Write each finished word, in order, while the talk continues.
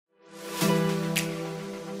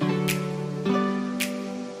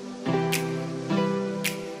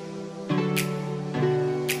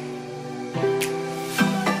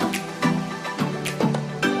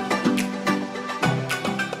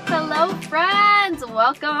friends!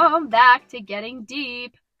 Welcome back to Getting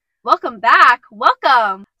Deep. Welcome back.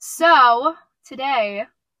 Welcome. So, today,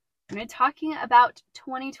 I'm going to be talking about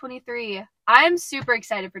 2023. I'm super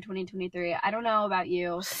excited for 2023. I don't know about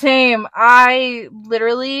you. Same. I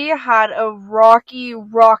literally had a rocky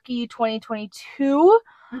 2022.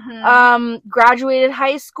 Graduated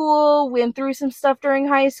high school, went through some stuff during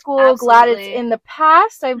high school. Absolutely. Glad it's in the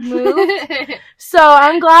past. I've moved. So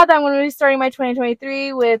I'm glad that I'm going to be starting my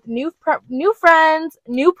 2023 with new friends,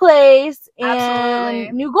 new place, and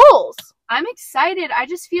Absolutely. new goals. I'm excited. I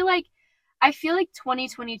feel like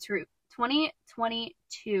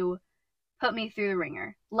 2022 put me through the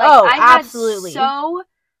ringer. Like, I had absolutely. so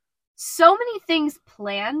many things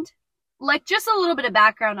planned. Like, just a little bit of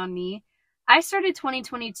background on me. I started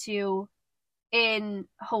 2022 in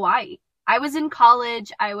Hawaii. I was in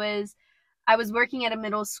college. I was working at a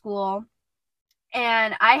middle school,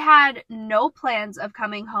 and I had no plans of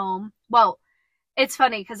coming home. Well, it's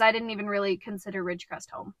funny because I didn't even really consider Ridgecrest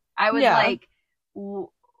home. I was like,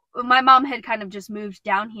 my mom had kind of just moved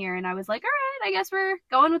down here, and I was like, all right, I guess we're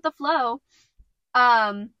going with the flow.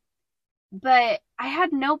 But I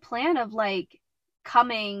had no plan of like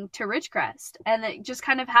coming to Ridgecrest, and it just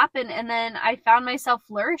kind of happened, and then I found myself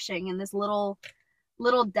flourishing in this little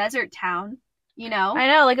desert town, you know? I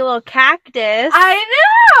know, like a little cactus. I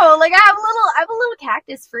know! Like, I have a little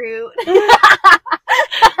cactus fruit.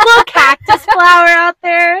 Little cactus flower out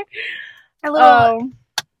there. A little...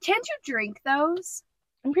 Can't you drink those?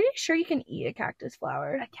 I'm pretty sure you can eat a cactus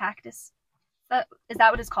flower. A cactus? Is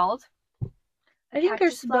that what it's called? I think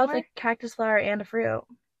there's both a cactus flower and a fruit.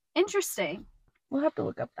 Interesting. We'll have to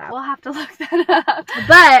look up that. We'll have to look that up.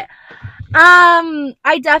 But,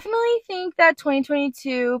 I definitely think that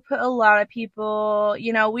 2022 put a lot of people,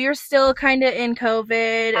 you know, we were still kind of in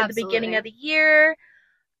COVID at the beginning of the year.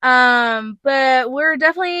 But we're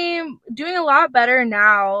definitely doing a lot better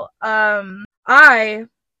now. I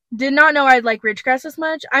did not know I'd like Ridgecrest as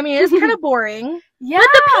much. I mean, it's kind of boring. Yeah. But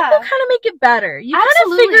the people kind of make it better. You kind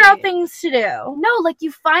of figure out things to do. No, like,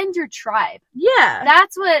 you find your tribe. Yeah.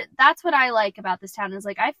 That's what I like about this town, is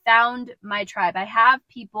like, I found my tribe. I have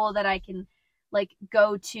people that I can like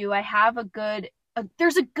go to. I have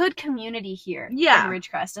there's a good community here in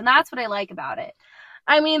Ridgecrest, and that's what I like about it.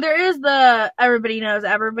 I mean, there is the everybody knows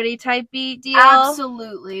everybody type beat deal.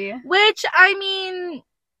 Absolutely. Which, I mean,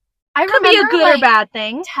 I could be a good or bad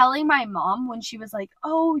thing. Telling my mom when she was like,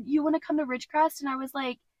 oh, you want to come to Ridgecrest? And I was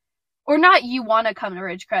like, or not you want to come to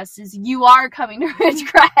Ridgecrest, is you are coming to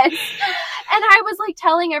Ridgecrest. And I was like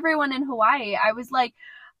telling everyone in Hawaii, I was like,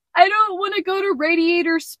 I don't want to go to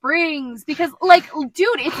Radiator Springs because, like,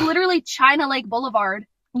 dude, it's literally China Lake Boulevard.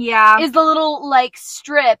 Yeah. Is the little, like,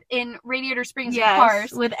 strip in Radiator Springs with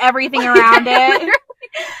cars. With everything around it.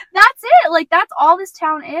 That's it. Like, that's all this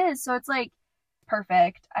town is. So it's like,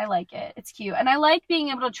 perfect. I like it. It's cute. And I like being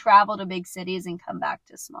able to travel to big cities and come back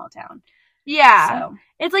to small town. Yeah. So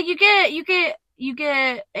it's like you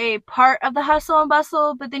get a part of the hustle and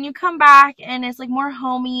bustle, but then you come back and it's like more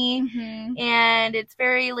homey and it's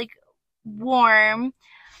very like warm.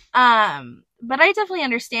 But I definitely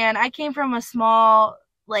understand. I came from a small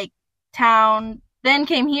like town, then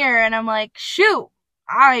came here, and I'm like, shoot,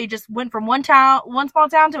 I just went from one small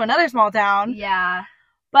town to another small town. Yeah.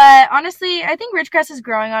 But honestly, I think Ridgecrest is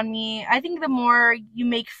growing on me. I think the more you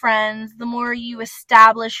make friends, the more you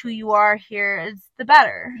establish who you are here, the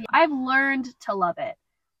better. I've learned to love it.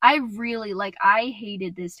 I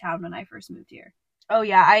hated this town when I first moved here. Oh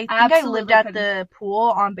yeah, I think I lived at the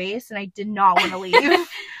pool on base, and I did not want to leave.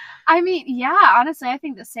 I mean, yeah, honestly, I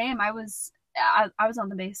think the same. I was on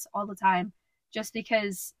the base all the time. Just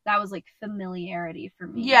because that was, like, familiarity for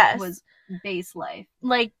me. Yes. Was base life.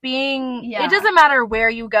 Like, it doesn't matter where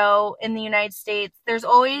you go in the United States, there's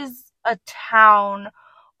always a town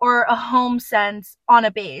or a home sense on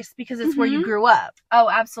a base because it's where you grew up. Oh,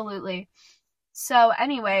 absolutely. So,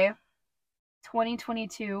 anyway,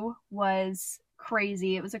 2022 was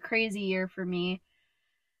crazy. It was a crazy year for me.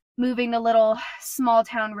 Moving to little small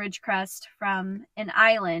town Ridgecrest from an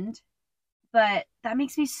island. But that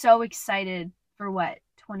makes me so excited for what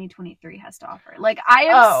 2023 has to offer. Like, I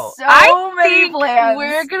have many plans.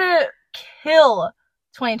 We're gonna kill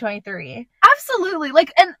 2023. Absolutely.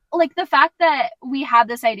 Like, and like the fact that we had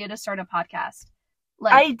this idea to start a podcast.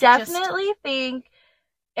 Like, I definitely think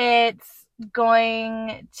it's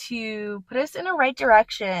going to put us in the right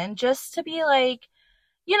direction, just to be like,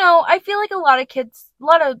 you know, I feel like a lot of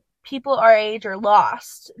people our age are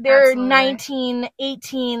lost. They're 19,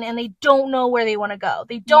 18, and they don't know where they want to go.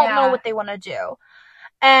 They don't know what they want to do.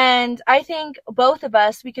 And I think both of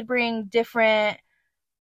us, we could bring different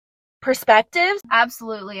perspectives.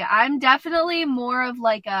 Absolutely. I'm definitely more of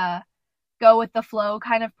like a go with the flow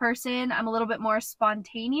kind of person. I'm a little bit more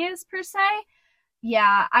spontaneous per se.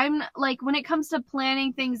 Yeah, I'm like, when it comes to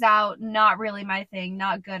planning things out, not really my thing,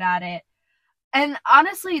 not good at it. And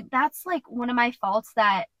honestly, that's like one of my faults,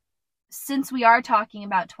 that since we are talking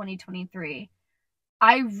about 2023,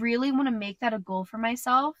 I really want to make that a goal for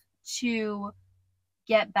myself to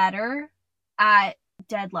get better at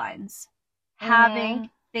deadlines, having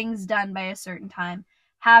things done by a certain time,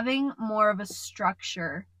 having more of a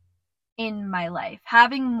structure in my life,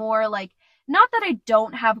 having more like, not that I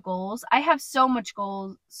don't have goals. I have so many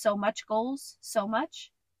goals. So many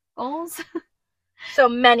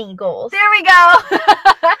goals. There we go.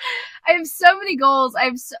 I have so many goals.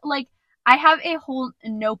 I have a whole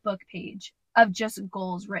notebook page of just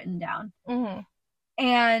goals written down.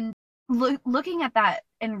 And looking at that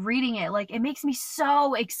and reading it, like, it makes me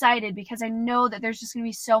so excited, because I know that there's just going to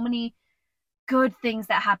be so many good things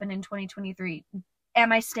that happen in 2023.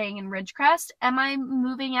 Am I staying in Ridgecrest? Am I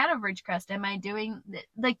moving out of Ridgecrest? Am I doing,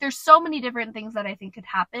 like, there's so many different things that I think could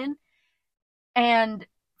happen. And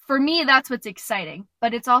for me, that's what's exciting.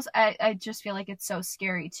 But it's also, I just feel like it's so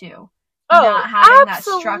scary too. Not having that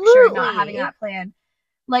structure, not having that plan.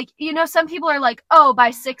 Like, you know, some people are like, oh,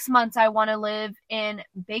 by 6 months, I want to live in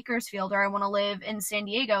Bakersfield, or I want to live in San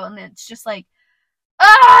Diego. And it's just like,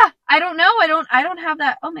 I don't know. I don't have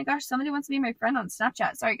that. Oh my gosh, somebody wants to be my friend on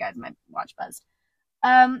Snapchat. Sorry guys, my watch buzzed.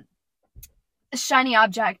 Shiny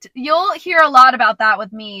object. You'll hear a lot about that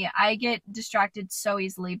with me. I get distracted so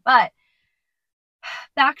easily. But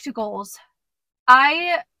back to goals.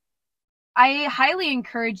 I highly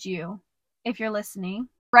encourage you, if you're listening,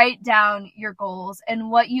 write down your goals and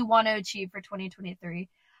what you want to achieve for 2023.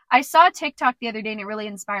 I saw a TikTok the other day and it really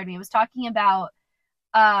inspired me. It was talking about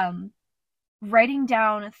writing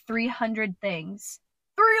down 300 things.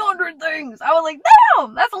 300 things! I was like,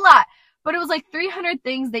 damn, that's a lot. But it was like 300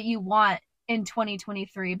 things that you want in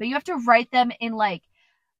 2023. But you have to write them in like,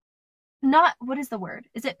 not, what is the word?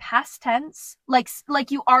 Is it past tense? Like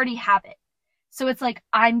you already have it. So it's like,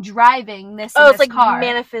 I'm driving this in this like car.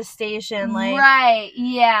 Manifestation. Like, right.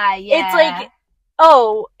 Yeah. It's like,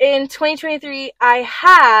 oh, in 2023, I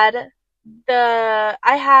had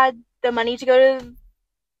the money to go to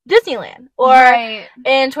Disneyland. Or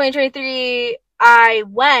in 2023, I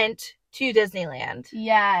went to Disneyland.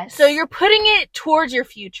 Yes. So you're putting it towards your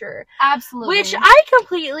future. Absolutely. Which I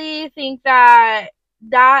completely think that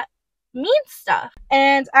means stuff.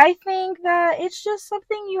 And I think that it's just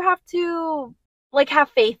something you have to, like, have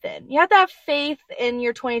faith in. You have to have faith in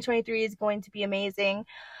your 2023 is going to be amazing.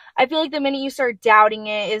 I feel like the minute you start doubting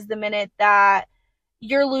it is the minute that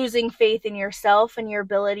you're losing faith in yourself and your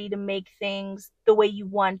ability to make things the way you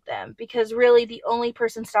want them. Because really, the only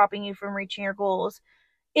person stopping you from reaching your goals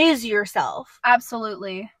is yourself.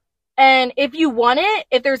 Absolutely. And if you want it,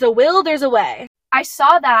 if there's a will, there's a way. I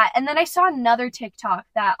saw that, and then I saw another TikTok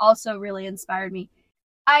that also really inspired me.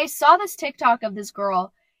 I saw this TikTok of this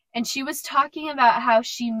girl, and she was talking about how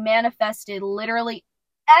she manifested literally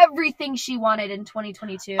everything she wanted in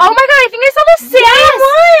 2022. Oh my god, I think I saw the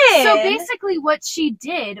same one! So basically what she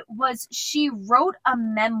did was she wrote a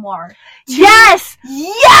memoir. Yes!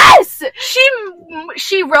 Yes!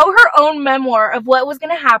 She wrote her own memoir of what was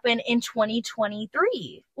going to happen in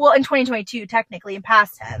 2023. Well, in 2022, technically, in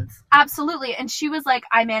past tense. Absolutely. And she was like,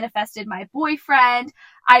 I manifested my boyfriend.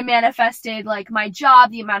 I manifested, like, my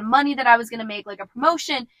job, the amount of money that I was going to make, like a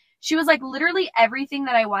promotion. She was like, literally everything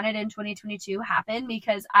that I wanted in 2022 happened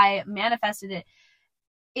because I manifested it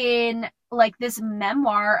in, like, this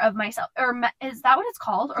memoir of myself. Or is that what it's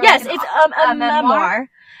called? Or yes, like it's a memoir.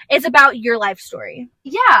 It's about your life story.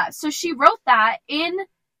 Yeah, so she wrote that in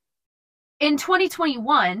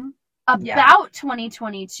 2021 about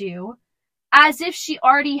 2022, as if she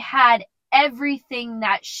already had everything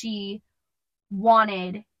that she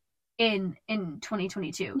wanted in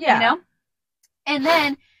 2022. Yeah. You know? And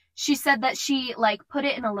then she said that she, like, put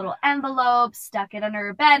it in a little envelope, stuck it under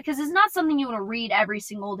her bed, because it's not something you want to read every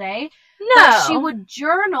single day. No. But she would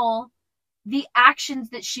journal the actions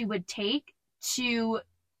that she would take to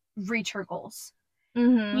reach her goals.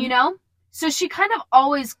 Mm-hmm. You know? So she kind of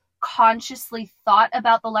always consciously thought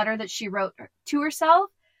about the letter that she wrote to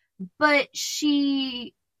herself, but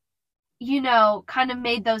she, you know, kind of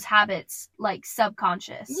made those habits, like,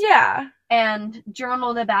 subconscious. Yeah. And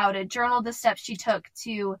journaled about it, journaled the steps she took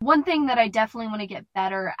to. One thing that I definitely want to get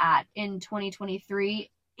better at in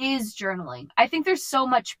 2023 is journaling. I think there's so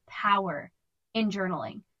much power in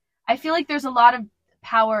journaling. I feel like there's a lot of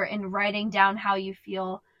power in writing down how you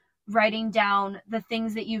feel, writing down the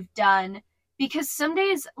things that you've done, because some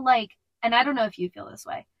days, like, and I don't know if you feel this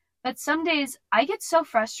way, But some days I get so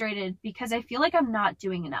frustrated because I feel like I'm not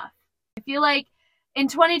doing enough. I feel like in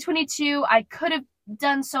 2022, I could have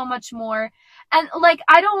done so much more. And, like,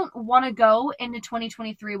 I don't want to go into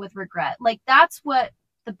 2023 with regret. Like, that's what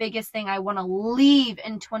the biggest thing I want to leave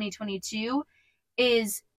in 2022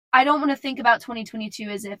 is. I don't want to think about 2022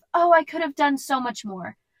 as if, oh, I could have done so much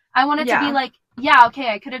more. I want it to be like, yeah, okay,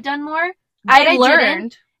 I could have done more. I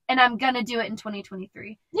learned. And I'm going to do it in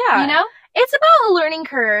 2023. Yeah. You know? It's about a learning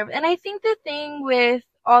curve. And I think the thing with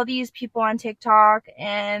all these people on TikTok,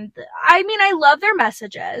 and I mean, I love their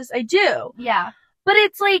messages. I do. Yeah. But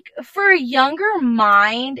it's like, for a younger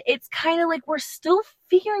mind, it's kind of like we're still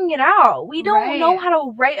figuring it out. We don't know how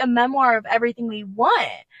to write a memoir of everything we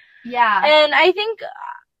want. Yeah. And I think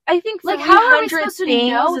like, how are we supposed to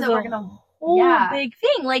know that we're gonna whole big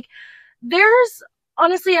thing. Like, there's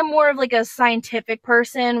honestly, I'm more of like a scientific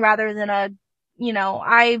person rather than a, you know,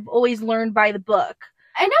 I've always learned by the book.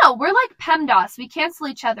 I know, we're like PEMDAS. We cancel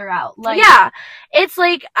each other out. Like, yeah, it's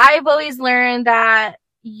like I've always learned that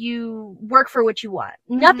you work for what you want.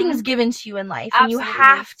 Nothing's given to you in life, and you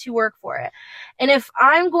have to work for it. And if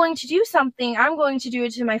I'm going to do something, I'm going to do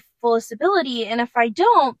it to my fullest ability. And if I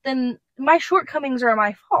don't, then my shortcomings are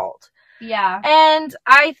my fault. Yeah. And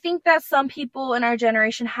I think that some people in our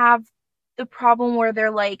generation have the problem where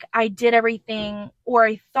they're like, I did everything, or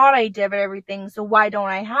I thought I did everything, so why don't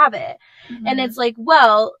I have it? And it's like,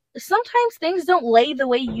 well, sometimes things don't lay the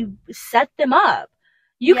way you set them up.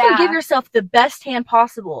 You can give yourself the best hand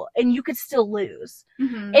possible, and you could still lose.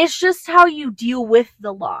 It's just how you deal with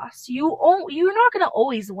the loss. You're not going to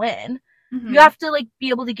always win. You have to, like, be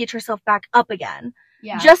able to get yourself back up again.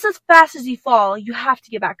 Yeah. Just as fast as you fall, you have to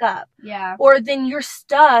get back up. Yeah. Or then you're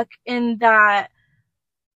stuck in that.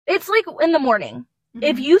 It's like in the morning.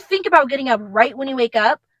 If you think about getting up right when you wake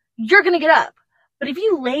up, you're going to get up. But if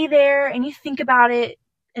you lay there and you think about it,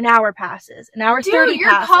 an hour passes. An hour 30 passes. Dude,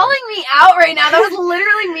 you're calling me out right now. That was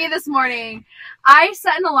literally me this morning. I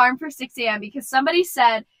set an alarm for 6 a.m. because somebody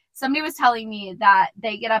was telling me that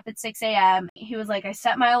they get up at 6 a.m. He was like, I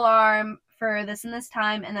set my alarm for this and this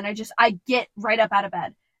time, and then I get right up out of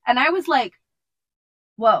bed. And I was like,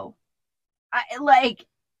 whoa.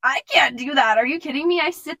 I can't do that. Are you kidding me? I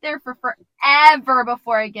sit there for forever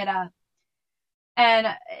before I get up. And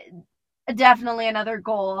definitely another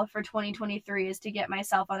goal for 2023 is to get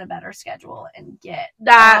myself on a better schedule and get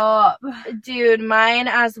that up. Dude, mine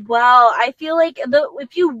as well. I feel like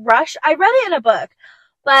if you rush, I read it in a book,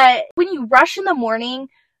 but when you rush in the morning,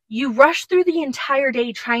 you rush through the entire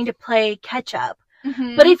day trying to play catch up.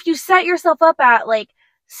 But if you set yourself up at like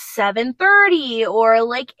 7:30 or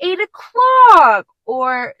like 8 o'clock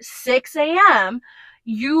or 6 a.m.,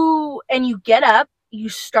 you get up, you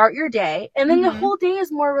start your day, and then the whole day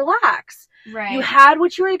is more relaxed. Right. You had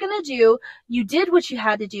what you were going to do. You did what you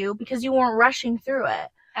had to do because you weren't rushing through it.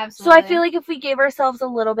 Absolutely. So I feel like if we gave ourselves a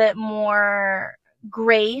little bit more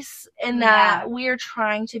grace in that we're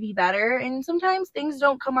trying to be better, and sometimes things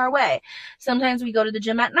don't come our way. Sometimes we go to the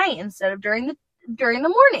gym at night instead of during the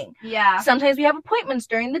morning. Yeah. Sometimes we have appointments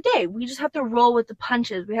during the day. We just have to roll with the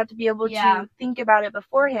punches. We have to be able to think about it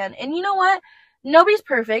beforehand. And you know what? Nobody's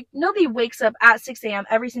perfect. Nobody wakes up at 6 a.m.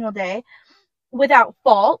 every single day without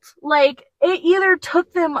fault. Like, it either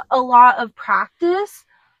took them a lot of practice,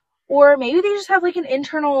 or maybe they just have like an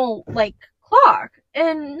internal like clock.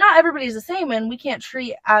 And not everybody's the same, and we can't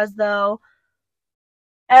treat as though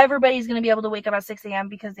everybody's going to be able to wake up at 6 a.m.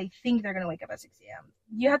 because they think they're going to wake up at 6 a.m.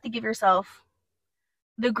 You have to give yourself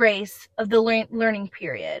the grace of the learning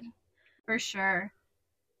period. For sure.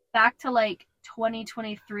 Back to like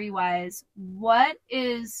 2023 wise, what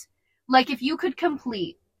is, like, if you could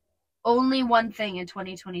complete only one thing in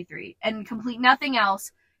 2023 and complete nothing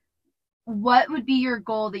else, what would be your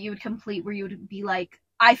goal that you would complete where you would be like,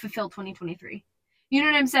 I fulfilled 2023? You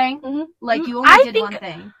know what I'm saying? Like, you only did one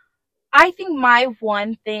thing. I think my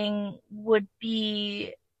one thing would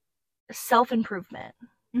be self-improvement.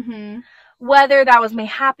 Whether that was my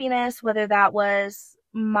happiness, whether that was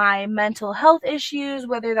my mental health issues,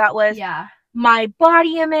 whether that was my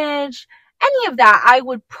body image, any of that, I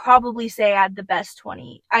would probably say I had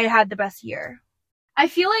the best year. I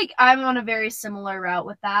feel like I'm on a very similar route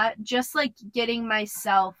with that. Just like getting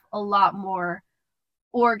myself a lot more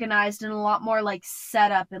organized and a lot more like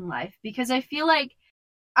set up in life, because I feel like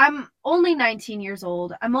I'm only 19 years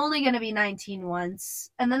old. I'm only going to be 19 once,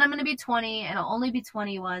 and then I'm going to be 20, and I'll only be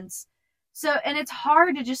 20 once. So, and it's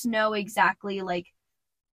hard to just know exactly like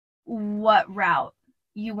what route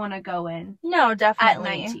you want to go in. No, definitely.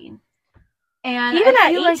 At 19. And even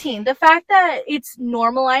at 18, the fact that it's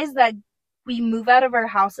normalized that we move out of our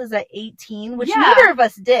houses at 18, which neither of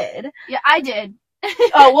us did. Yeah, I did.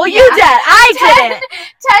 Oh, well, you did. I didn't.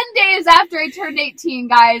 10 days after I turned 18,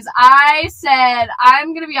 guys, I said,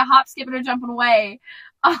 I'm going to be a hop, skipping, and jumping away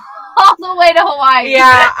all the way to Hawaii.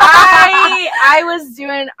 Yeah, I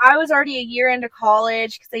was already a year into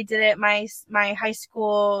college because I did it my high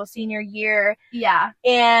school senior year. Yeah.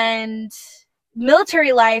 And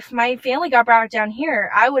military life, my family got brought down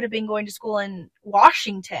here. I would have been going to school in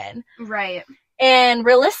Washington. Right. And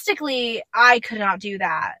realistically, I could not do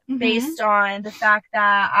that based on the fact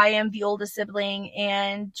that I am the oldest sibling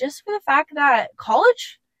and just for the fact that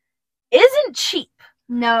college isn't cheap.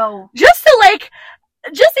 No. Just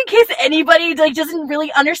in case anybody doesn't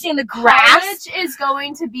really understand the grasp. College is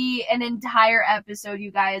going to be an entire episode, you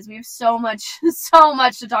guys. We have so much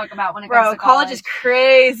to talk about when it comes to college. College is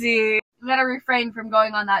crazy. We gotta refrain from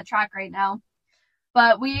going on that track right now.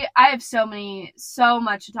 But I have so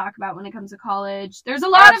much to talk about when it comes to college. There's a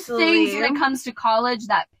lot of things when it comes to college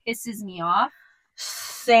that pisses me off.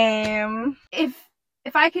 Same. If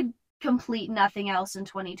I could complete nothing else in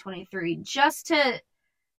 2023, just to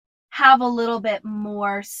have a little bit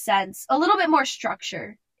more sense, a little bit more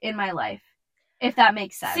structure in my life, if that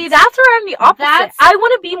makes sense. See, that's where I'm the opposite. I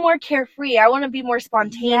want to be more carefree. I want to be more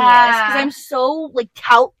spontaneous because I'm so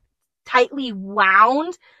tightly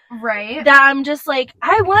wound. Right. That I'm just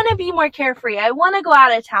I want to be more carefree. I want to go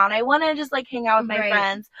out of town. I want to just hang out with my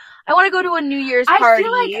friends. I want to go to a New Year's party. I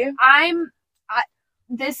feel like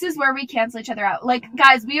this is where we cancel each other out.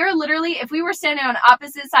 Guys, we are literally, if we were standing on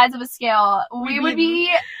opposite sides of a scale, we would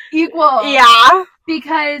be equal. Yeah.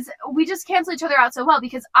 Because we just cancel each other out so well.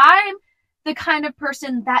 Because I'm the kind of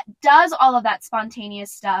person that does all of that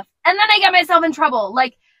spontaneous stuff. And then I get myself in trouble.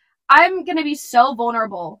 I'm going to be so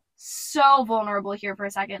vulnerable here for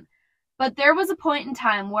a second. But there was a point in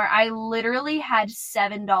time where I literally had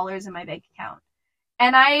 $7 in my bank account.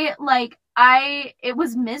 And it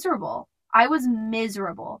was miserable. I was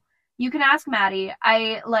miserable. You can ask Maddie.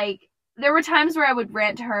 There were times where I would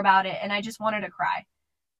rant to her about it and I just wanted to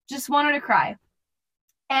cry.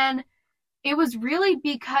 And it was really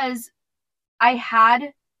because I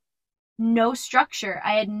had no structure.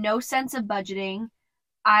 I had no sense of budgeting.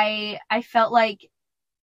 I feel like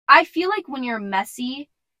when you're messy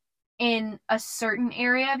in a certain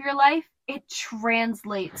area of your life, it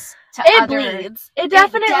translates to bleeds. It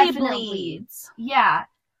definitely bleeds. Yeah.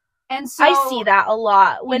 And so I see that a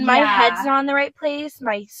lot. When my head's not in the right place,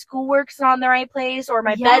 my schoolwork's not in the right place, or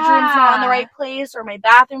my bedroom's not in the right place, or my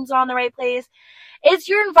bathroom's not in the right place. It's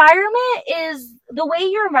your environment the way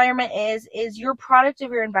your environment is your product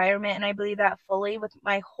of your environment, and I believe that fully with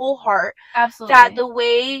my whole heart. Absolutely. That the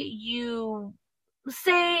way you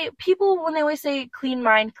say, people, when they always say clean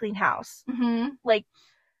mind, clean house.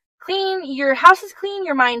 Clean, your house is clean,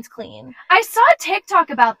 your mind's clean. I saw a TikTok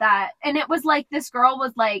about that, and it was this girl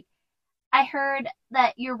was I heard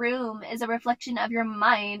that your room is a reflection of your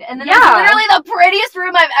mind. And then it's literally the prettiest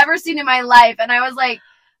room I've ever seen in my life. And I was like,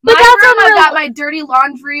 my room, I've got my dirty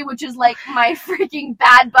laundry, which is my freaking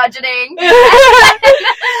bad budgeting.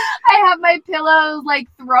 I have my pillows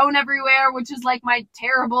thrown everywhere, which is my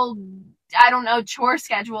terrible, I don't know, chore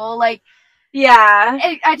schedule. Yeah.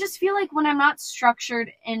 I just feel when I'm not structured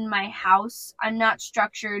in my house, I'm not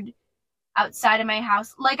structured outside of my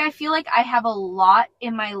house. I feel I have a lot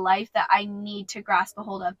in my life that I need to grasp a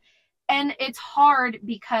hold of. And it's hard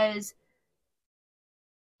because,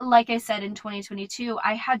 like I said, in 2022,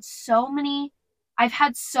 I've had so many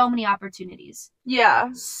opportunities.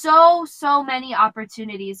 Yeah. So many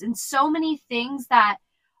opportunities and so many things that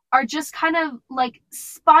are just kind of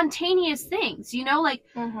spontaneous things,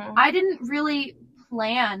 I didn't really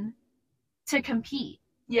plan to compete.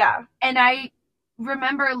 Yeah. And I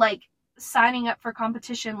remember signing up for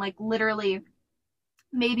competition literally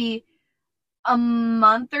maybe a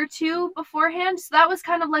month or two beforehand. So that was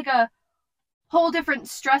kind of a whole different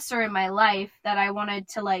stressor in my life that I wanted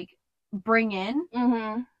to bring in.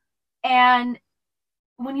 Mm-hmm. And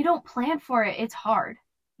when you don't plan for it, it's hard,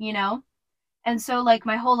 And so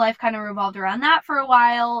my whole life kind of revolved around that for a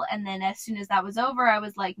while. And then as soon as that was over, I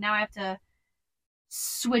was now I have to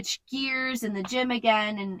switch gears in the gym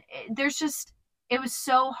again. And it was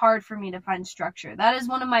so hard for me to find structure. That is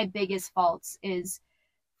one of my biggest faults, is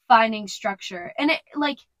finding structure. And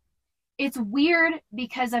it's weird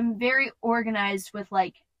because I'm very organized with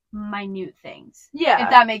minute things. Yeah. If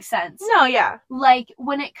that makes sense. No, yeah.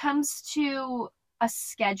 When it comes to a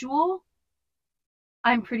schedule,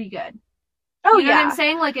 I'm pretty good. Oh, you know yeah. what I'm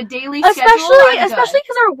saying? Like a daily schedule. Especially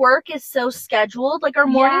because our work is so scheduled. Like our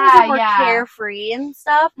mornings are more carefree and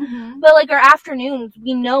stuff. Mm-hmm. But like our afternoons,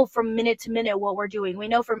 we know from minute to minute what we're doing. We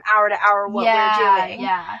know from hour to hour what we're doing.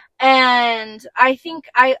 Yeah. And I think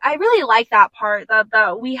I really like that part,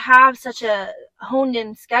 that we have such a honed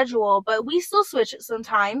in schedule, but we still switch it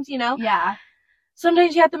sometimes, you know? Yeah.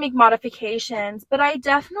 Sometimes you have to make modifications, but I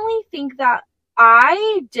definitely think that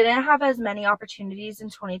I didn't have as many opportunities in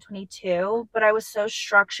 2022, but I was so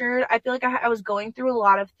structured. I feel like I was going through a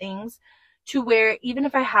lot of things to where even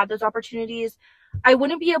if I had those opportunities, I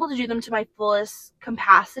wouldn't be able to do them to my fullest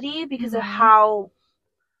capacity because of how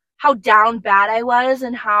down bad I was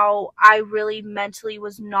and how I really mentally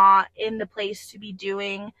was not in the place to be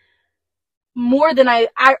doing more than I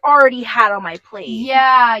already had on my plate.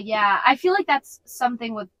 Yeah. I feel like that's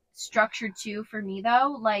something with structure too for me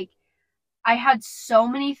though. Like, I had so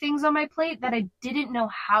many things on my plate that I didn't know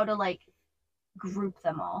how to, like, group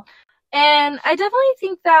them all. And I definitely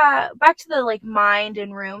think that, back to the, like, mind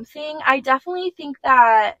and room thing, I definitely think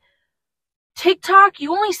that TikTok,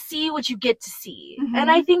 you only see what you get to see. Mm-hmm. And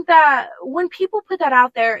I think that when people put that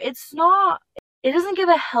out there, it doesn't give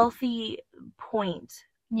a healthy point.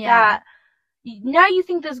 Yeah. That now you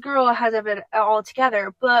think this girl has it all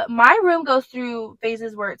together, but my room goes through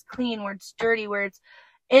phases where it's clean, where it's dirty, where it's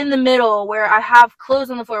in the middle, where I have clothes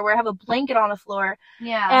on the floor, where I have a blanket on the floor.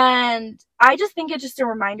 Yeah. And I just think it's just a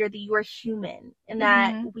reminder that you are human and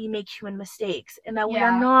that we make human mistakes and that we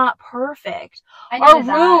are not perfect. Our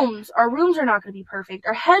rooms are not going to be perfect.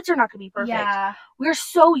 Our heads are not going to be perfect. Yeah. We're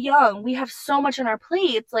so young. We have so much on our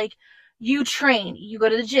plate. It's like, you train, you go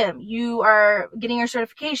to the gym, you are getting your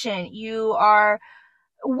certification, you are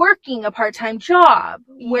working a part-time job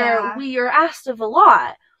where we are asked of a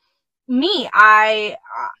lot. Me, I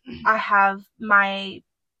have my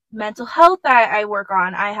mental health that I work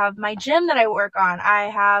on. I have my gym that I work on. I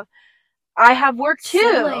have work too.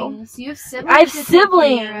 Siblings. You have siblings. I have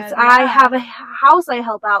siblings. I have a house I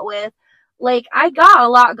help out with. Like, I got a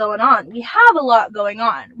lot going on. We have a lot going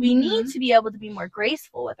on. We need to be able to be more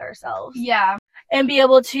graceful with ourselves. Yeah. And be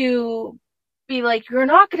able to be like, you're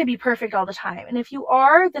not going to be perfect all the time. And if you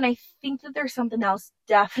are, then I think that there's something else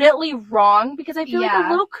definitely wrong, because I feel like a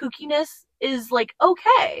little kookiness is, like,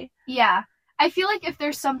 okay. Yeah. I feel like if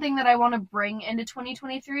there's something that I want to bring into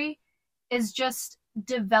 2023 is just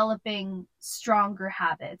developing stronger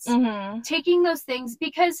habits. Mm-hmm. Taking those things,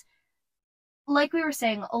 because like we were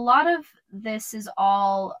saying, a lot of this is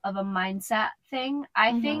all of a mindset thing,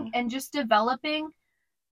 I think, and just developing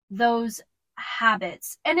those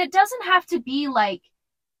habits. And it doesn't have to be like,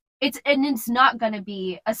 it's not going to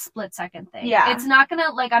be a split second thing. Yeah. It's not going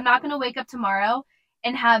to, like, I'm not going to wake up tomorrow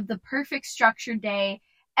and have the perfect structured day,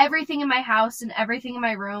 everything in my house and everything in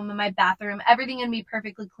my room and my bathroom, everything going to be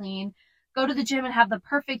perfectly clean, go to the gym and have the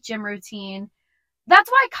perfect gym routine. That's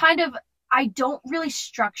why I don't really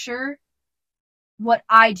structure what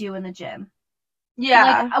I do in the gym.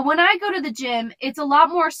 Yeah. Like, when I go to the gym, it's a lot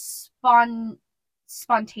more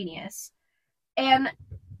spontaneous. And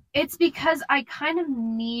it's because I kind of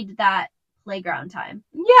need that playground time.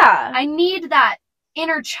 Yeah. I need that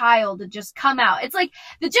inner child to just come out. It's like,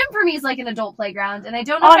 the gym for me is like an adult playground, and I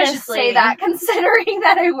don't know if I should say that considering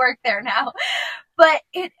that I work there now. But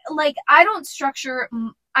I don't structure,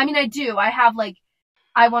 I mean, I do. I have, like,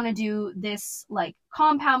 I want to do this, like,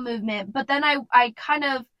 compound movement, but then I kind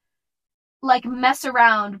of, like, mess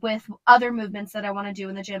around with other movements that I want to do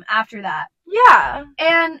in the gym after that. Yeah.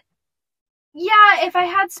 And yeah, if I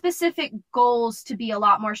had specific goals to be a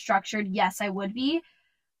lot more structured, yes, I would be.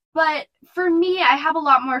 But for me, I have a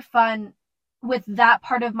lot more fun with that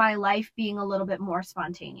part of my life being a little bit more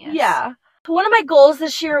spontaneous. Yeah. One of my goals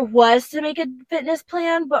this year was to make a fitness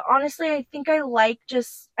plan, but honestly, I think I like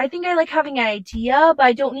having an idea, but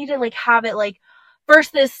I don't need to, like, have it, like,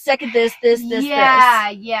 first this, second this, this.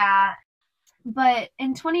 Yeah. But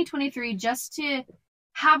in 2023, just to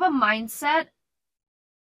have a mindset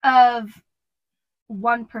of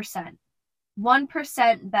 1%.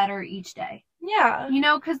 1% better each day. Yeah. You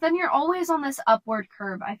know, because then you're always on this upward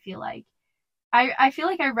curve, I feel like. I feel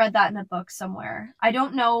like I read that in a book somewhere. I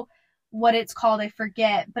don't know what it's called, I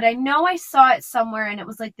forget, but I know I saw it somewhere, and it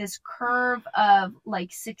was like this curve of,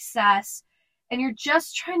 like, success, and you're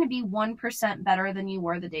just trying to be 1% better than you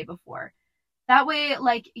were the day before. That way,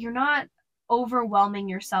 like, you're not overwhelming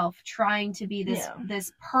yourself trying to be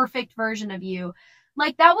this perfect version of you.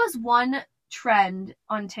 Like, that was one trend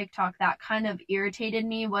on TikTok that kind of irritated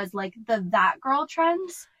me, was like that girl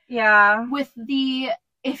trends. Yeah. With the,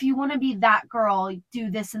 if you want to be that girl,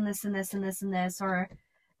 do this and this and this and this and this, or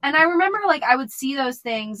And I remember, like, I would see those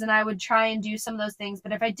things and I would try and do some of those things,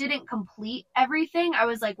 but if I didn't complete everything, I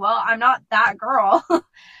was like, well, I'm not that girl.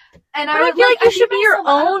 And I feel like you should be your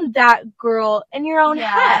own that girl in your own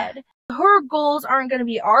head. Her goals aren't going to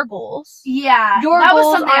be our goals. Yeah. Your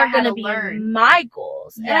goals aren't going to be my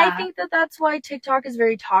goals. Yeah. And I think that that's why TikTok is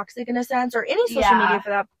very toxic in a sense, or any social media for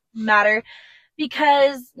that matter,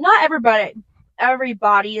 because not every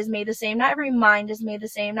body is made the same. Not every mind is made the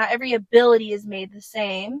same. Not every ability is made the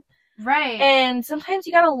same. Right. And sometimes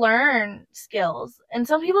you gotta learn skills. And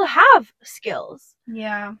some people have skills.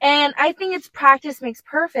 Yeah. And I think it's practice makes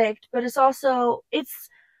perfect, but it's also,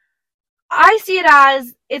 I see it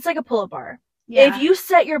as, it's like a pull-up bar. Yeah. If you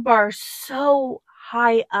set your bar so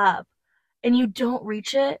high up and you don't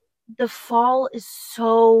reach it, the fall is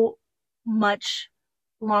so much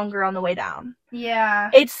longer on the way down. Yeah.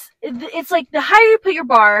 It's like the higher you put your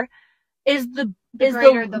bar is the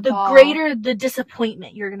greater the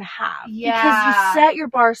disappointment you're going to have. Yeah. Because you set your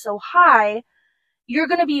bar so high, you're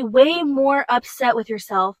going to be way more upset with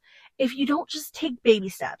yourself if you don't just take baby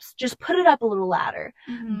steps. Just put it up a little ladder.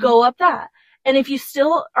 Mm-hmm. Go up that. And if you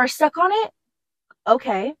still are stuck on it,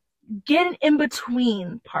 okay, get an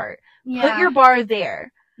in-between part. Yeah. Put your bar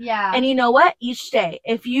there. Yeah. And you know what? Each day,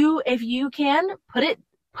 if you can, put it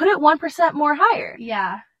 1% more higher.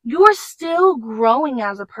 Yeah. You're still growing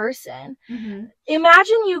as a person. Mm-hmm.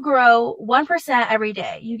 Imagine you grow 1% every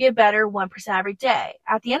day. You get better 1% every day.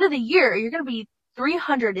 At the end of the year, you're going to be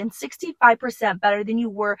 365% better than you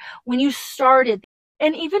were when you started.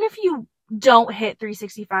 And even if you don't hit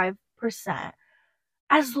 365%,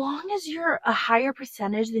 as long as you're a higher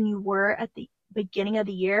percentage than you were at the beginning of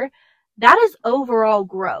the year, that is overall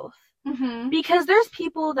growth. Mm-hmm. Because there's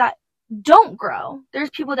people that don't grow. There's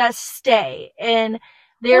people that stay, and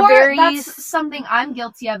that's something I'm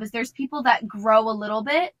guilty of, is there's people that grow a little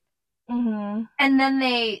bit, mm-hmm. and then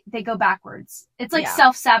they go backwards. It's like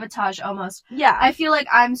self-sabotage almost. Yeah. I feel like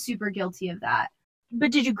I'm super guilty of that.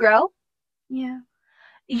 But did you grow? Yeah.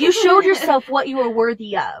 You showed yourself what you were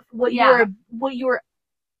worthy of, what you were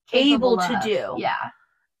able to do. Yeah.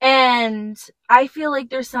 And I feel like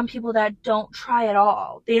there's some people that don't try at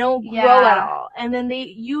all. They don't grow at all. And then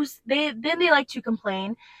they like to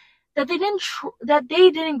complain that they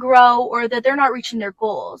didn't grow, or that they're not reaching their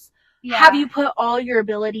goals. Yeah. Have you put all your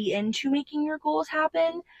ability into making your goals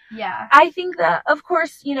happen? Yeah. I think that, of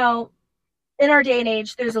course, in our day and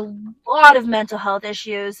age, there's a lot of mental health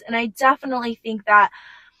issues. And I definitely think that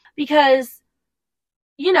because,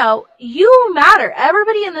 you matter.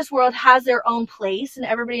 Everybody in this world has their own place, and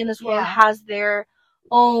everybody in this world has their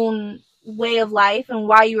own way of life and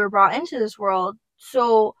why you were brought into this world.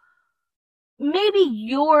 So maybe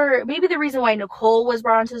the reason why Nicole was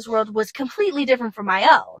brought into this world was completely different from my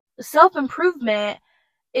own. Self-improvement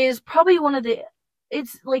is probably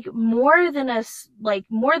it's like more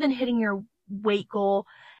than hitting your weight goal.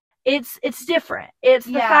 It's different. It's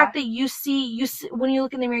the fact that you see when you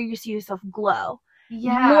look in the mirror, you see yourself glow.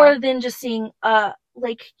 Yeah. More than just seeing body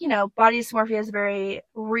dysmorphia is a very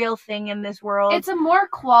real thing in this world. It's a more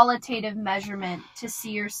qualitative measurement to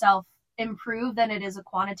see yourself improve than it is a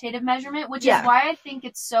quantitative measurement, which is why I think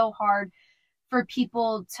it's so hard for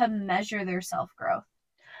people to measure their self-growth.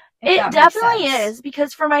 It definitely is,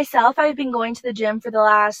 because for myself, I've been going to the gym for the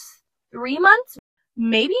last 3 months,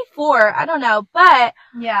 maybe 4, I don't know, but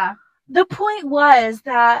the point was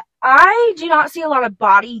that I do not see a lot of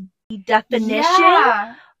body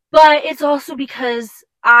definition, but it's also because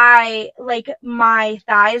my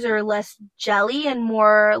thighs are less jelly and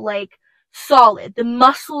more solid. The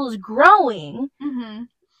muscle is growing, mm-hmm.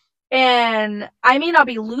 and I may not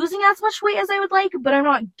be losing as much weight as I would like, but I'm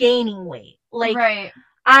not gaining weight. Right.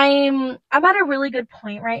 I'm at a really good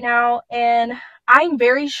point right now, and I'm a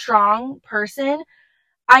very strong person.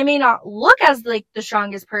 I may not look as the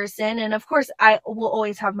strongest person, and of course I will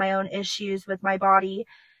always have my own issues with my body.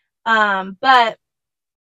 But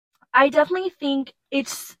I definitely think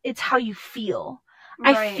it's how you feel.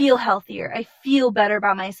 Right. I feel healthier. I feel better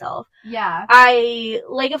about myself. Yeah.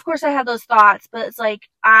 Of course I have those thoughts, but it's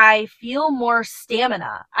I feel more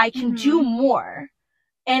stamina. I can do more.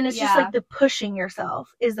 And it's just the pushing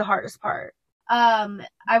yourself is the hardest part.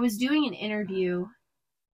 I was doing an interview,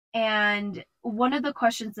 and one of the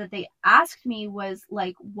questions that they asked me was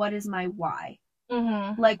what is my why?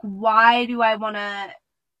 Mm-hmm. Why do I want to...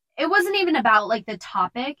 It wasn't even about the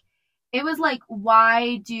topic. It was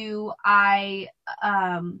why do I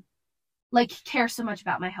care so much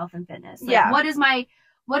about my health and fitness? What is my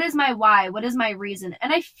why? What is my reason?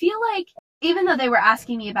 And I feel even though they were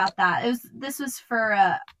asking me about that, this was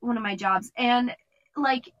for one of my jobs, and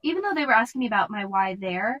even though they were asking me about my why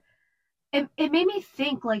there, it made me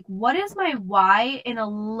think, like, what is my why in a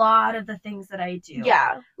lot of the things that I do?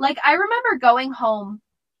 Yeah. Like, I remember going home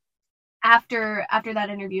after that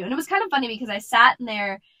interview, and it was kind of funny because I sat in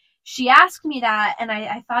there, she asked me that, and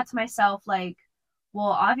I thought to myself, like, well,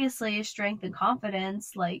 obviously strength and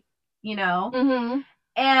confidence, like, you know. Mm-hmm.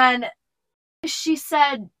 And she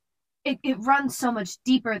said it runs so much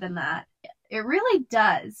deeper than that. It really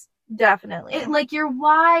does. Definitely. Like, your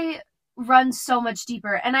why runs so much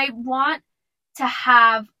deeper, and I want to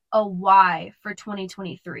have a why for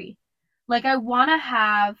 2023. Like, I want to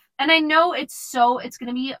have, and I know it's going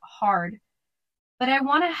to be hard, but I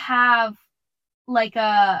want to have like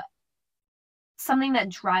something that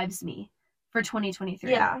drives me for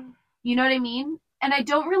 2023. Yeah. You know what I mean? And I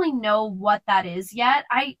don't really know what that is yet.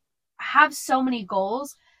 I have so many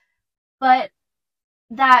goals, but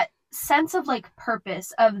that sense of, like,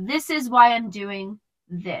 purpose of, this is why I'm doing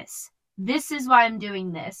this. This is why I'm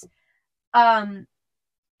doing this. And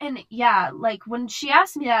yeah, like, when she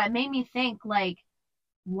asked me that, it made me think, like,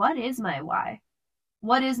 what is my why?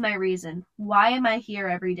 What is my reason? Why am I here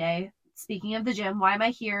every day? Speaking of the gym, why am I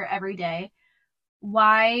here every day?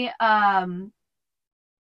 Why am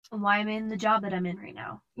I in the job that I'm in right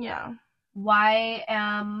now? Yeah. Why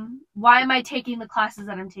am I taking the classes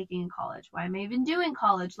that I'm taking in college? Why am I even doing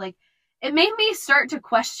college? Like, it made me start to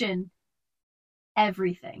question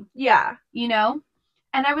everything. Yeah. You know?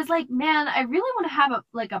 And I was like, man, I really want to have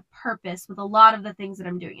a purpose with a lot of the things that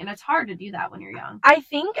I'm doing. And it's hard to do that when you're young. I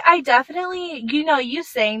think I definitely, you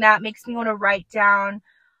saying that makes me want to write down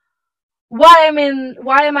why am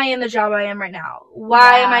I in the job I am right now?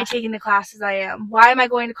 Why am I taking the classes I am? Why am I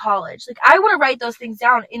going to college? Like, I want to write those things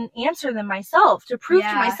down and answer them myself to prove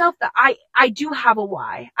to myself that I do have a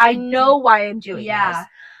why. I know why I'm doing this.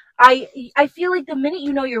 I feel like the minute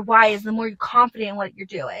you know your why is, the more you're confident in what you're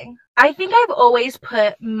doing. I think I've always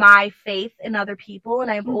put my faith in other people, and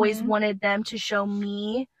I've always wanted them to show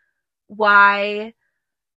me why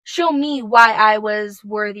I was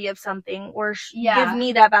worthy of something, or give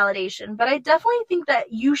me that validation. But I definitely think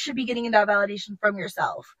that you should be getting that validation from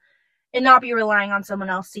yourself and not be relying on someone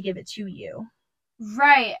else to give it to you.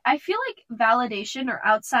 Right. I feel like validation, or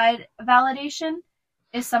outside validation,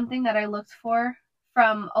 is something that I looked for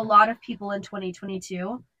from a lot of people in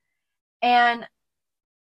 2022. And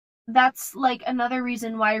that's, like, another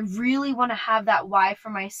reason why I really want to have that why for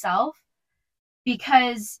myself,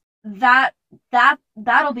 because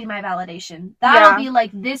that'll be my validation. That'll be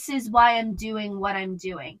like, this is why I'm doing what I'm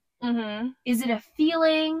doing. Mm-hmm. Is it a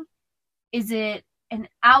feeling? Is it an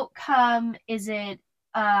outcome? Is it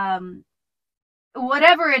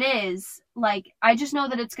whatever it is? Like, I just know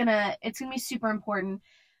that it's gonna be super important.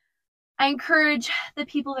 I encourage the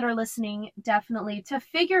people that are listening, definitely, to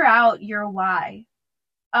figure out your why.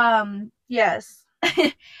 Yes.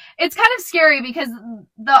 It's kind of scary because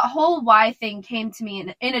the whole why thing came to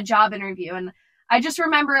me in a job interview, and I just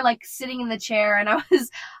remember, like, sitting in the chair, and I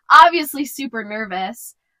was obviously super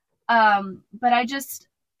nervous. But I just,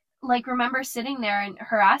 like, remember sitting there and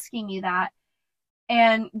her asking me that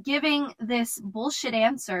and giving this bullshit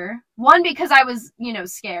answer. One, because I was,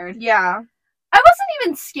 scared. Yeah. I wasn't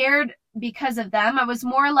even scared because of them. I was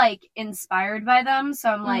more, like, inspired by them. So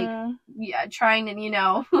I'm like, trying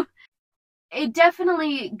to, it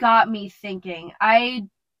definitely got me thinking. I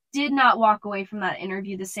did not walk away from that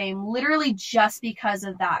interview the same, literally just because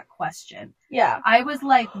of that question. Yeah. I was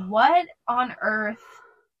like, what on earth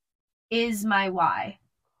is my why?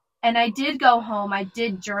 And I did go home. I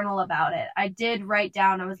did journal about it. I did write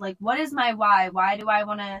down. I was like, what is my why? Why do I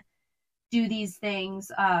want to do these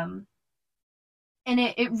things? And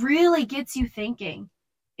it really gets you thinking.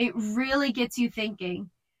 It really gets you thinking.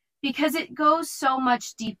 Because it goes so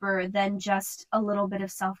much deeper than just a little bit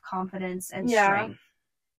of self-confidence and strength.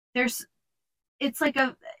 It's like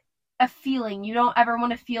a feeling. You don't ever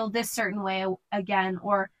want to feel this certain way again,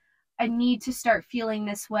 or I need to start feeling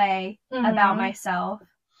this way about myself,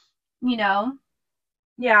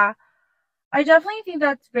 Yeah. I definitely think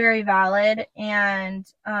that's very valid, and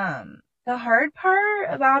the hard part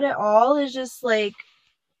about it all is just, like,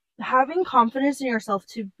 having confidence in yourself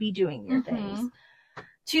to be doing your things.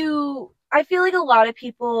 I feel like a lot of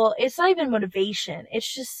people, it's not even motivation. It's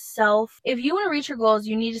just if you want to reach your goals,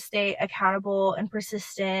 you need to stay accountable and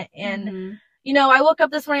persistent. And, I woke up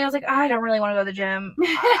this morning, I was like, I don't really want to go to the gym.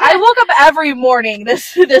 I woke up every morning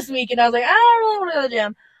this week, and I was like, I don't really want to go to the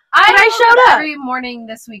gym. I showed up every morning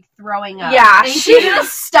this week throwing up. Yeah. She had a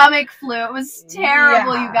stomach flu. It was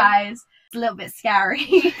terrible, you guys. It's a little bit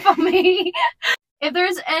scary for me. If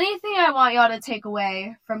there's anything I want y'all to take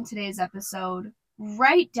away from today's episode,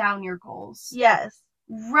 write down your goals. Yes.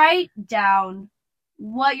 Write down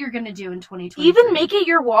what you're going to do in 2023. Even make it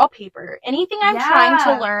your wallpaper. Anything I'm trying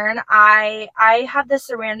to learn, I have the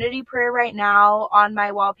Serenity Prayer right now on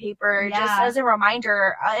my wallpaper, just as a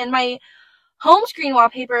reminder. And my home screen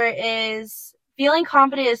wallpaper is feeling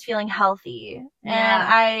confident is feeling healthy.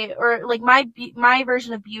 And my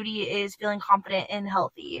version of beauty is feeling confident and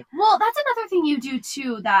healthy. Well, that's another thing you do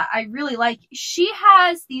too that I really like. She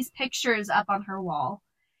has these pictures up on her wall,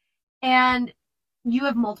 and you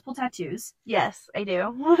have multiple tattoos. Yes, I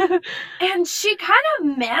do. And she kind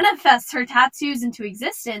of manifests her tattoos into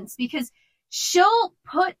existence because she'll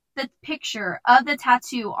put the picture of the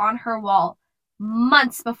tattoo on her wall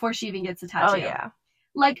months before she even gets the tattoo. Oh, yeah.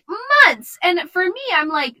 Like, months! And for me, I'm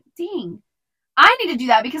like, dang, I need to do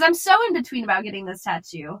that because I'm so in between about getting this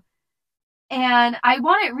tattoo. And I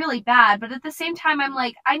want it really bad, but at the same time, I'm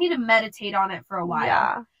like, I need to meditate on it for a while.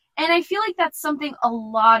 Yeah. And I feel like that's something a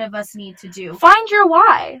lot of us need to do. Find your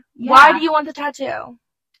why. Yeah. Why do you want the tattoo?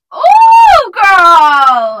 Oh,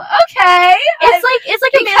 girl! Okay. It's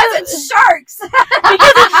like because it's sharks.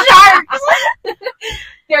 Because it's sharks.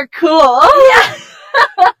 They're cool. Yeah.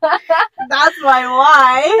 That's my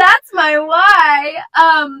why. That's my why.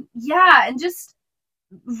 Yeah, and just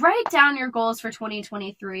write down your goals for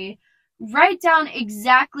 2023. Write down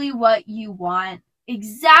exactly what you want.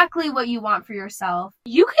 Exactly what you want for yourself.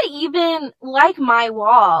 You could even, like my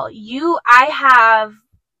wall, I have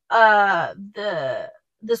the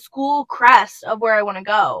school crest of where I want to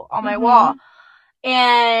go on my wall.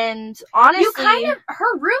 And honestly,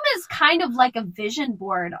 her room is kind of like a vision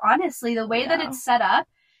board, honestly, the way that it's set up.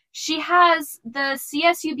 She has the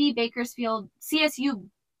CSUB Bakersfield.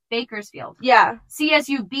 Yeah.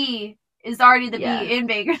 CSUB is already the B in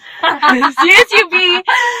Bakersfield. CSUB.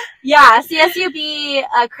 Yeah,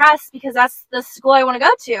 CSUB crest, because that's the school I want to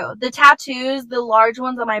go to. The tattoos, the large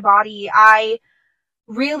ones on my body, I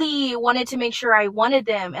really wanted to make sure I wanted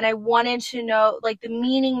them, and I wanted to know, like, the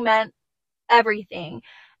meaning meant everything.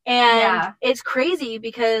 And it's crazy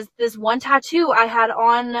because this one tattoo I had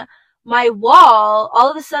on my wall,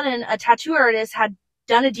 all of a sudden a tattoo artist had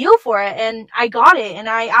done a deal for it, and I got it, and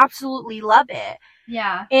I absolutely love it.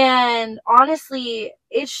 Yeah. And honestly,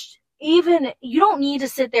 you don't need to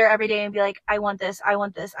sit there every day and be like, I want this, I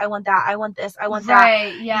want this, I want that, I want this, I want that.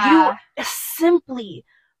 Right, yeah. You simply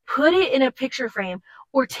put it in a picture frame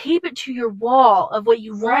or tape it to your wall of what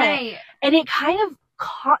you want. Right. And it kind of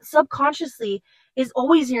subconsciously is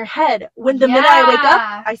always in your head. When the minute I wake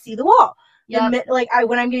up, I see the wall. Yep.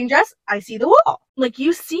 When I'm getting dressed, I see the wall. Like,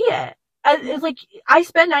 you see it. It's like, I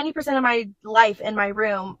spend 90% of my life in my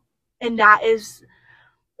room, and that is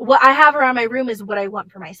what I have around my room is what I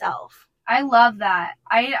want for myself. I love that.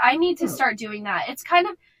 I need to start doing that. It's kind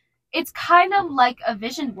of like a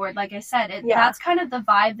vision board, like I said. That's kind of the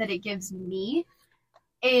vibe that it gives me,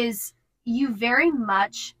 is you very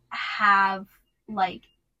much have, like,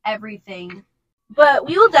 everything. But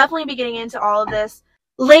we will definitely be getting into all of this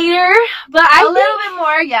later. But a little bit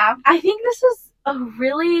more, yeah. I think this was a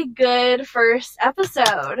really good first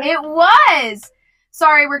episode. It was!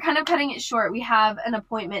 Sorry, we're kind of cutting it short. We have an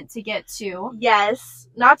appointment to get to. Yes.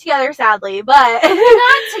 Not together, sadly, but...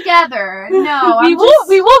 Not together. No. We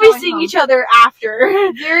will be seeing each other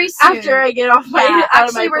after. Very soon. After I get off my...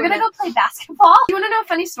 Actually, we're going to go play basketball. You want to know a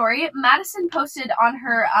funny story? Madison posted on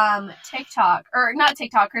her TikTok, or not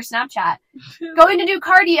TikTok, her Snapchat, going to do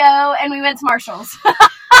cardio, and we went to Marshall's.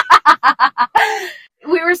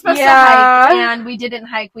 We were supposed to hike, and we didn't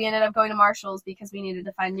hike. We ended up going to Marshall's because we needed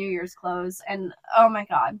to find New Year's clothes, and oh my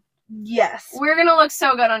god. Yes. We're gonna look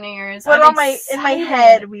so good on New Year's. But in my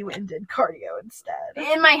head, we went and did cardio instead.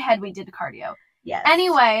 In my head, we did cardio. Yes.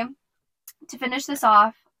 Anyway, to finish this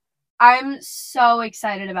off, I'm so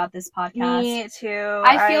excited about this podcast. Me too.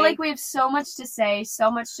 I feel like we have so much to say, so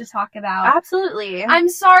much to talk about. Absolutely. I'm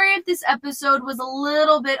sorry if this episode was a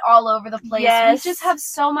little bit all over the place. Yes. We just have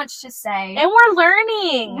so much to say. And we're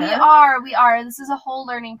learning. We are. This is a whole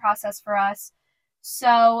learning process for us.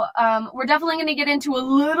 So, we're definitely going to get into a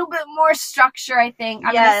little bit more structure, I think.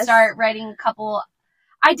 I'm going to start writing a couple.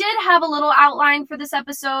 I did have a little outline for this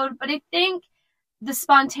episode, but I think the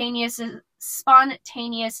spontaneousness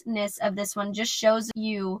of this one just shows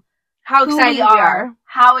you how excited we are.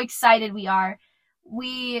 How excited we are.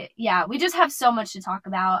 We just have so much to talk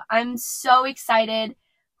about. I'm so excited.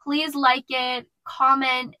 Please like it,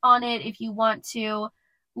 comment on it if you want to.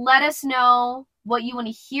 Let us know what you want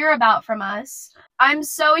to hear about from us. I'm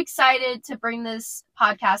so excited to bring this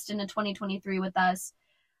podcast into 2023 with us.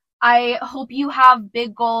 I hope you have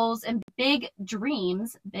big goals and big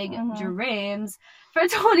dreams for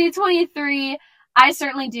 2023. I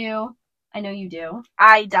certainly do. I know you do.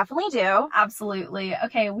 I definitely do. Absolutely.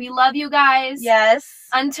 Okay, we love you guys. Yes.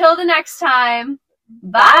 Until the next time,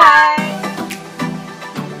 Bye.